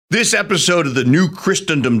This episode of the new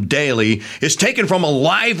Christendom Daily is taken from a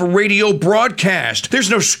live radio broadcast. There's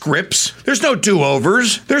no scripts, there's no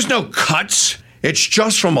do-overs, there's no cuts. It's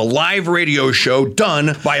just from a live radio show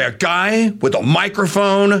done by a guy with a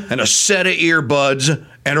microphone and a set of earbuds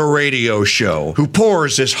and a radio show who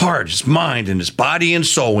pours his heart, his mind, and his body and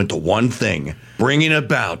soul into one thing, bringing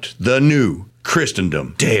about the new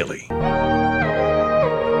Christendom Daily.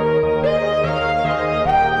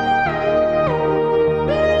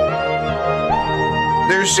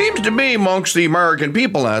 There seems to be amongst the American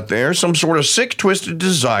people out there some sort of sick, twisted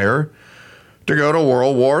desire to go to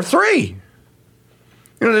World War III.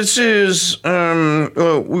 You know, this is, we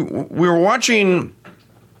were watching,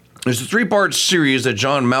 there's a 3-part series that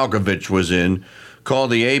John Malkovich was in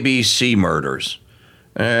called The ABC Murders.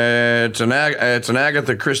 It's an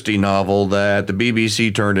Agatha Christie novel that the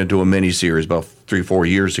BBC turned into a miniseries about 3-4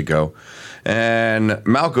 years ago. And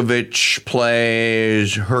Malkovich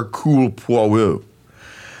plays Hercule Poirot.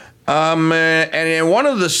 And in one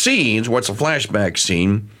of the scenes, what's a flashback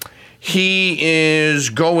scene, he is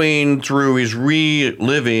going through, he's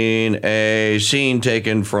reliving a scene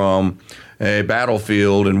taken from a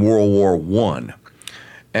battlefield in World War I.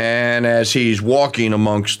 And as he's walking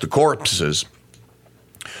amongst the corpses,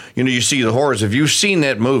 you know, you see the horrors. If you've seen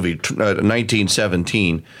that movie,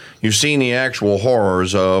 1917, you've seen the actual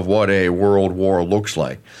horrors of what a world war looks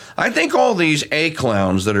like. I think all these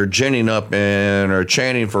A-clowns that are ginning up and are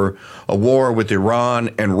chanting for a war with Iran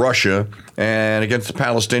and Russia and against the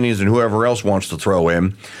Palestinians and whoever else wants to throw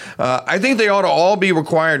in, I think they ought to all be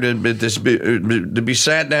required to be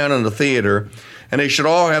sat down in the theater, and they should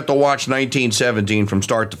all have to watch 1917 from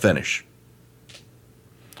start to finish.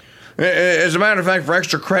 As a matter of fact, for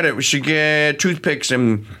extra credit, we should get toothpicks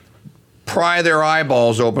and pry their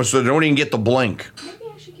eyeballs open so they don't even get the blink. Maybe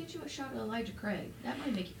I should get you a shot of Elijah Craig. That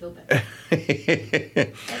might make you feel better.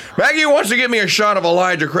 Maggie wants to give me a shot of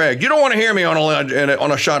Elijah Craig. You don't want to hear me on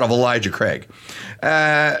a shot of Elijah Craig.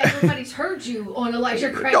 Everybody's heard you on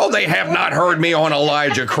Elijah Craig. No, they have not heard me on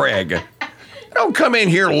Elijah Craig. Don't come in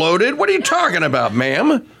here loaded. What are you talking about,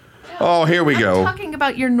 ma'am? Oh, here we go. I'm talking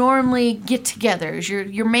about your normally get-togethers,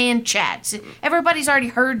 your man chats. Everybody's already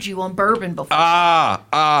heard you on bourbon before.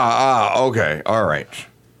 Okay, all right.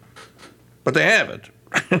 But they haven't.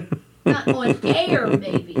 Not on air,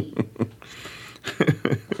 maybe.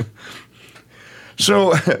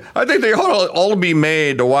 So I think they ought to all be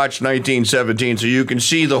made to watch 1917 so you can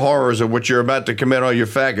see the horrors of what you're about to commit all your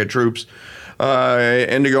faggot troops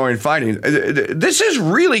into going fighting. This is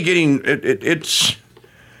really getting, it's...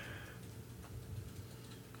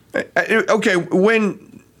 Okay,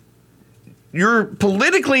 when you're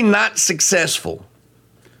politically not successful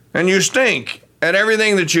and you stink at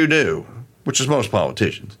everything that you do, which is most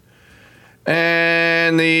politicians,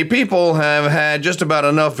 and the people have had just about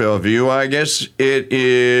enough of you, I guess it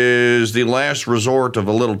is the last resort of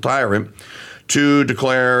a little tyrant to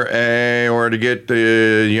declare or to get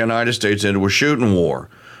the United States into a shooting war,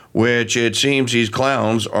 which it seems these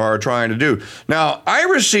clowns are trying to do. Now, I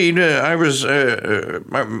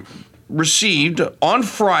received on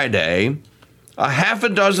Friday a half a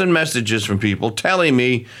dozen messages from people telling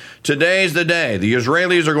me today's the day. The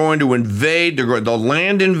Israelis are going to invade, the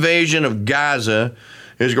land invasion of Gaza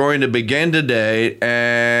is going to begin today,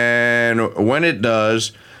 and when it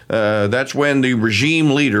does, that's when the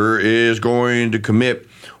regime leader is going to commit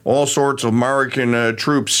all sorts of American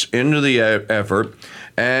troops into the effort.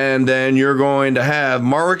 And then you're going to have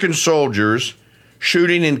American soldiers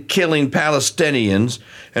shooting and killing Palestinians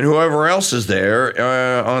and whoever else is there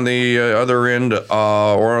on the other end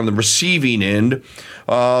or on the receiving end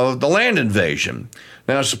of the land invasion.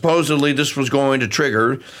 Now, supposedly this was going to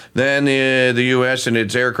trigger, then the U.S. and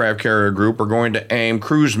its aircraft carrier group are going to aim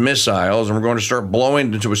Cruz missiles, and we're going to start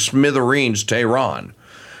blowing into a smithereens Tehran.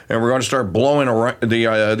 And we're going to start blowing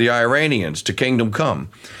the Iranians to kingdom come.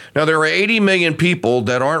 Now, there are 80 million people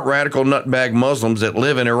that aren't radical nutbag Muslims that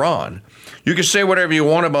live in Iran. You can say whatever you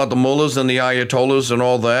want about the mullahs and the ayatollahs and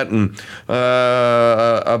all that, and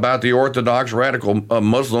about the Orthodox radical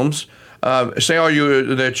Muslims. Say all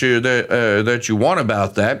that you want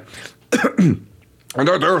about that. And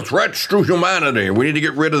they're threats to humanity. We need to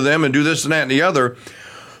get rid of them and do this and that and the other.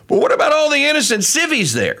 But what about all the innocent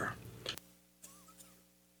civvies there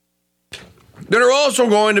that are also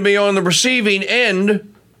going to be on the receiving end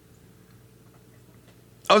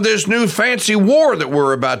of this new fancy war that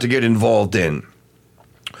we're about to get involved in?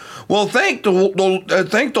 Well, thank the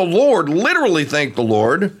Lord, literally thank the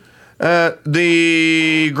Lord,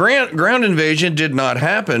 the ground invasion did not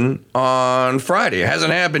happen on Friday. It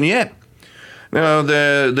hasn't happened yet. Now,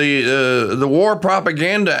 the war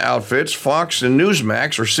propaganda outfits, Fox and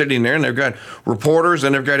Newsmax, are sitting there, and they've got reporters,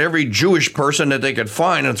 and they've got every Jewish person that they could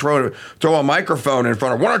find and throw a microphone in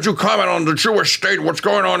front of. Why don't you comment on the Jewish state, what's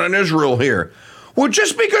going on in Israel here? Well,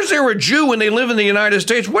 just because they're a Jew and they live in the United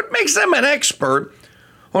States, what makes them an expert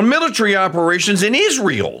on military operations in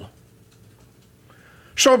Israel?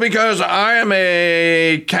 So because I am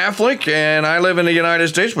a Catholic and I live in the United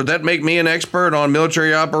States, would that make me an expert on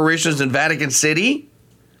military operations in Vatican City?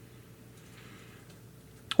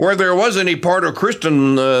 Where there was any part of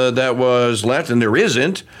Christendom that was left, and there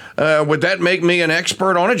isn't, would that make me an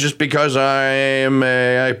expert on it just because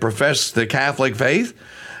I profess the Catholic faith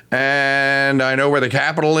and I know where the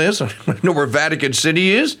capital is, I know where Vatican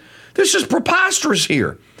City is? This is preposterous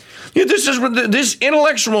here. This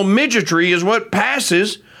intellectual midgetry is what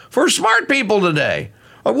passes for smart people today.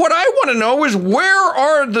 What I want to know is where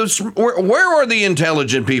are the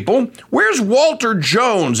intelligent people? Where's Walter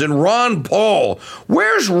Jones and Ron Paul?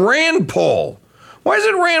 Where's Rand Paul? Why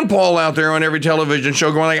isn't Rand Paul out there on every television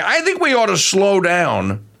show going like, I think we ought to slow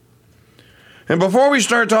down? And before we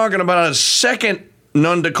start talking about a second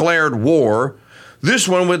undeclared war, this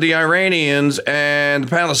one with the Iranians and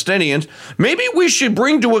the Palestinians, maybe we should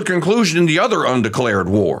bring to a conclusion the other undeclared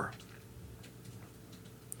war.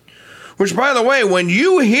 Which, by the way, when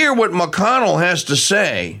you hear what McConnell has to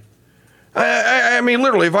say, I mean,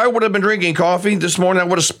 literally, if I would have been drinking coffee this morning, I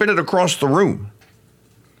would have spit it across the room.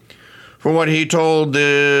 For what he told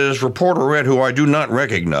this reporter, who I do not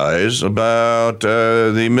recognize, about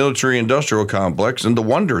the military-industrial complex and the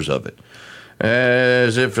wonders of it.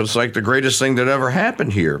 As if it's like the greatest thing that ever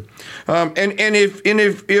happened here. And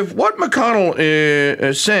if what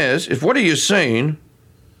McConnell says, if what he is saying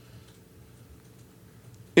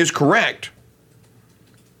is correct,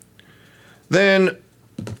 then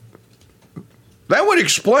that would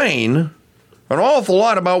explain an awful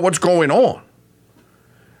lot about what's going on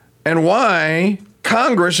and why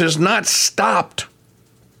Congress has not stopped,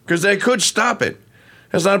 because they could stop it,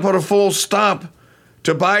 has not put a full stop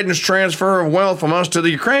to Biden's transfer of wealth from us to the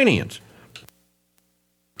Ukrainians.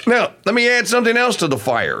 Now, let me add something else to the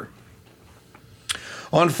fire.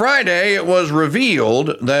 On Friday, it was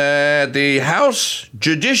revealed that the House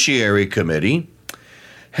Judiciary Committee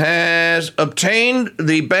has obtained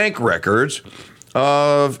the bank records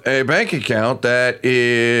of a bank account that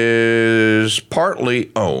is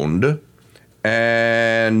partly owned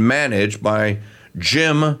and managed by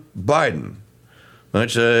Jim Biden.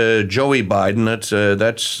 That's Joey Biden.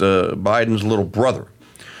 That's Biden's little brother,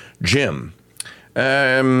 Jim.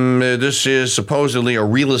 This is supposedly a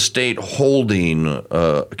real estate holding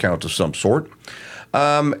account of some sort.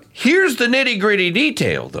 Here's the nitty-gritty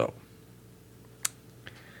detail, though.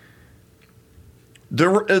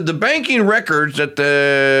 The banking records that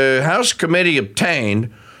the House committee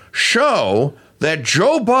obtained show that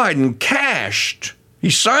Joe Biden he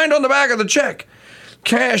signed on the back of the check,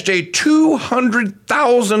 cashed a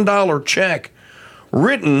 $200,000 check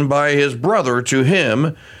written by his brother to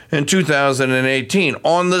him in 2018,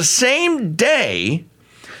 on the same day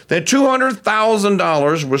that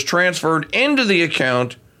 $200,000 was transferred into the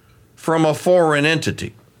account from a foreign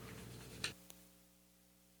entity,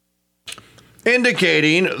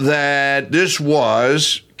 indicating that this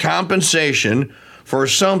was compensation for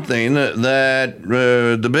something that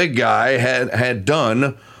the big guy had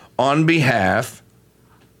done on behalf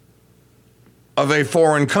of a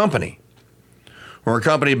foreign company, or a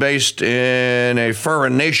company based in a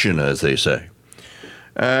foreign nation, as they say.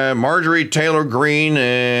 Marjorie Taylor Greene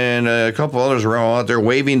and a couple others are all out there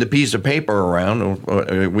waving the piece of paper around.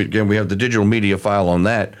 We have the digital media file on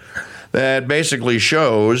that. That basically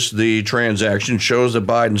shows the transaction, shows that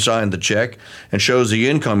Biden signed the check, and shows the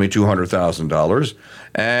incoming $200,000.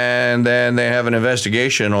 And then they have an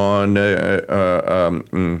investigation on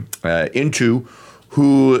into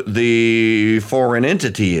who the foreign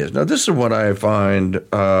entity is. Now, this is what I find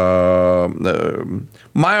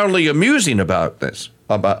mildly amusing about this.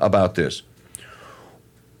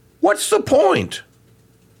 What's the point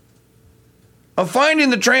of finding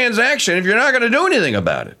the transaction if you're not going to do anything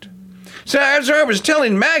about it? So as I was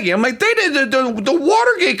telling Maggie, I'm like, the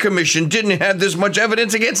Watergate Commission didn't have this much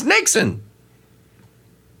evidence against Nixon.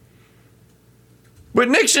 But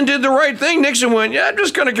Nixon did the right thing. Nixon went, I'm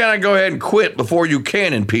just going to kind of go ahead and quit before you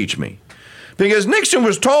can impeach me. Because Nixon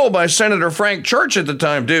was told by Senator Frank Church at the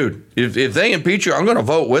time, dude, if they impeach you, I'm going to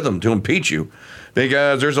vote with them to impeach you.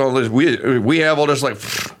 Because there's all this, we have all this like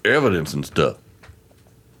evidence and stuff.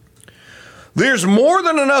 There's more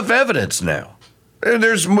than enough evidence now.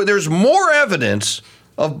 There's more evidence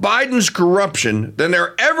of Biden's corruption than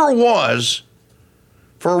there ever was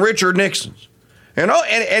for Richard Nixon's.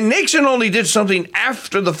 And Nixon only did something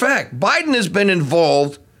after the fact. Biden has been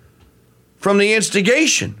involved from the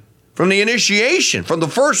instigation, from the initiation, from the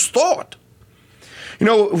first thought. You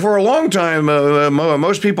know, for a long time,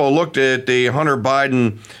 most people looked at the Hunter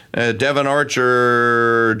Biden, Devin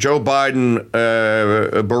Archer, Joe Biden,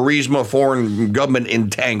 Burisma foreign government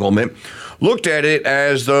entanglement, looked at it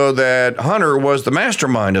as though that Hunter was the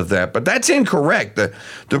mastermind of that. But that's incorrect.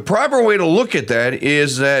 The proper way to look at that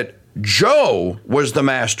is that Joe was the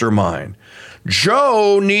mastermind.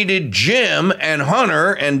 Joe needed Jim and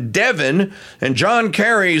Hunter and Devin and John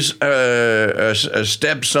Kerry's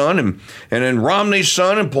stepson and then Romney's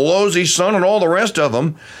son and Pelosi's son and all the rest of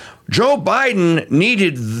them. Joe Biden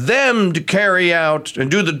needed them to carry out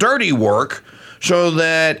and do the dirty work so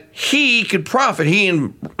that he could profit. He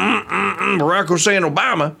and Barack Hussein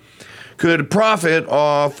Obama could profit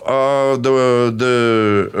off the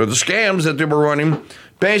scams that they were running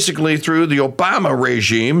basically through the Obama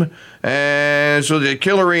regime, and so that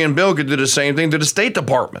Hillary and Bill could do the same thing to the State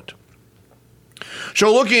Department.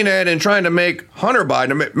 So looking at and trying to make Hunter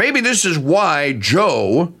Biden, maybe this is why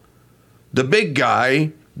Joe, the big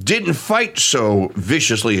guy, didn't fight so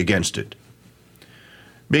viciously against it.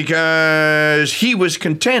 Because he was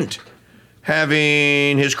content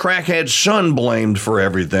having his crackhead son blamed for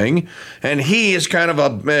everything, and he is kind of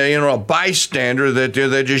a bystander that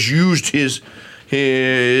just used his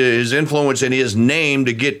influence and his name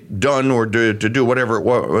to get done or to do whatever it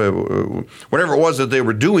was that they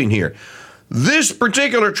were doing here. This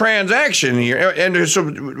particular transaction here, and so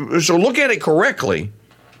look at it correctly.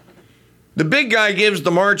 The big guy gives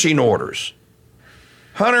the marching orders.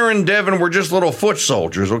 Hunter and Devin were just little foot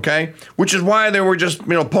soldiers, okay? Which is why they were just,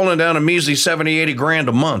 pulling down a measly 70, 80 grand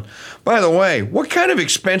a month. By the way, what kind of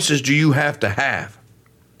expenses do you have to have?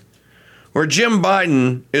 Where Jim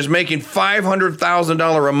Biden is making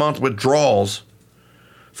 $500,000 a month withdrawals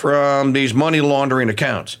from these money laundering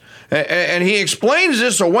accounts. And he explains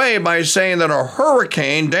this away by saying that a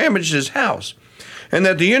hurricane damaged his house and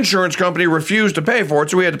that the insurance company refused to pay for it,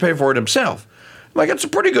 so he had to pay for it himself. I'm like, that's a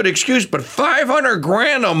pretty good excuse, but $500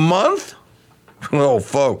 grand a month? Oh,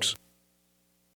 folks.